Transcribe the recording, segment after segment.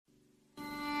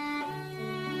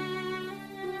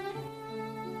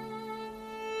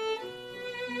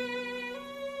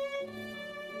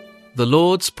The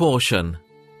Lord's Portion,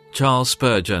 Charles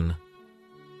Spurgeon.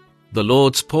 The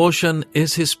Lord's portion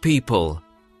is his people.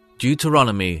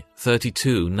 Deuteronomy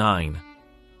 32:9.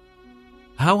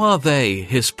 How are they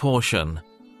his portion?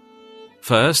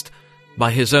 First,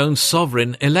 by his own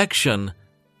sovereign election.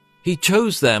 He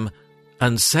chose them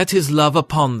and set his love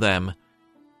upon them.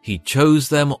 He chose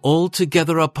them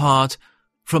altogether apart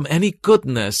from any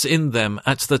goodness in them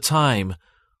at the time,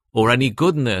 or any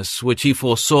goodness which he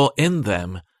foresaw in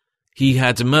them. He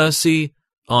had mercy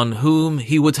on whom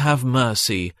he would have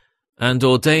mercy, and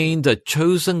ordained a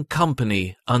chosen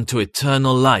company unto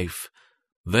eternal life.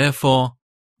 Therefore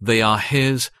they are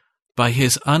his by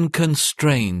his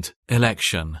unconstrained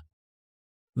election.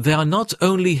 They are not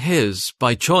only his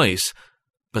by choice,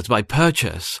 but by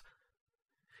purchase.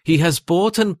 He has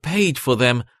bought and paid for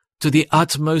them to the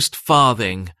utmost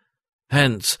farthing.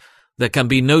 Hence, there can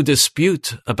be no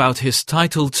dispute about his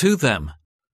title to them.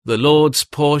 The Lord's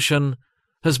portion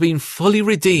has been fully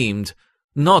redeemed,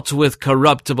 not with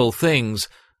corruptible things,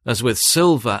 as with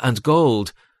silver and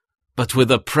gold, but with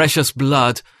the precious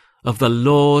blood of the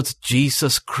Lord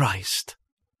Jesus Christ.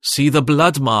 See the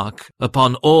blood mark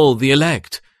upon all the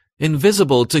elect,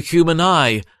 invisible to human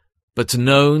eye, but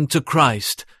known to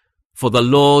Christ, for the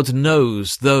Lord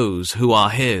knows those who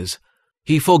are his.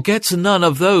 He forgets none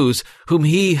of those whom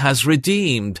he has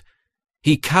redeemed.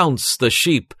 He counts the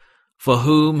sheep for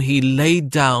whom he laid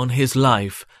down his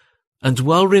life, and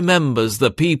well remembers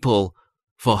the people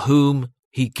for whom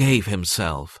he gave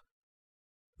himself.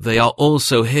 They are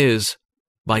also his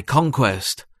by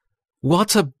conquest.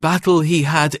 What a battle he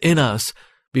had in us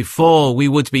before we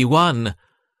would be won!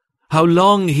 How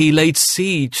long he laid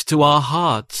siege to our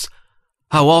hearts!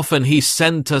 How often he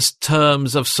sent us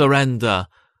terms of surrender,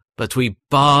 but we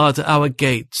barred our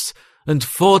gates and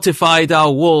fortified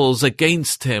our walls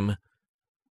against him.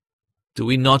 Do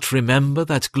we not remember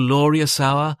that glorious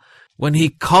hour when he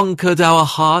conquered our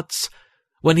hearts,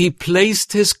 when he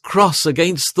placed his cross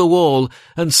against the wall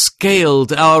and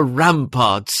scaled our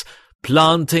ramparts,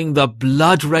 planting the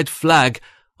blood-red flag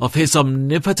of his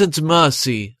omnipotent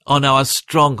mercy on our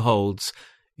strongholds?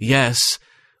 Yes,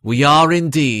 we are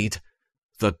indeed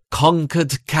the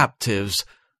conquered captives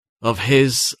of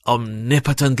his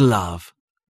omnipotent love.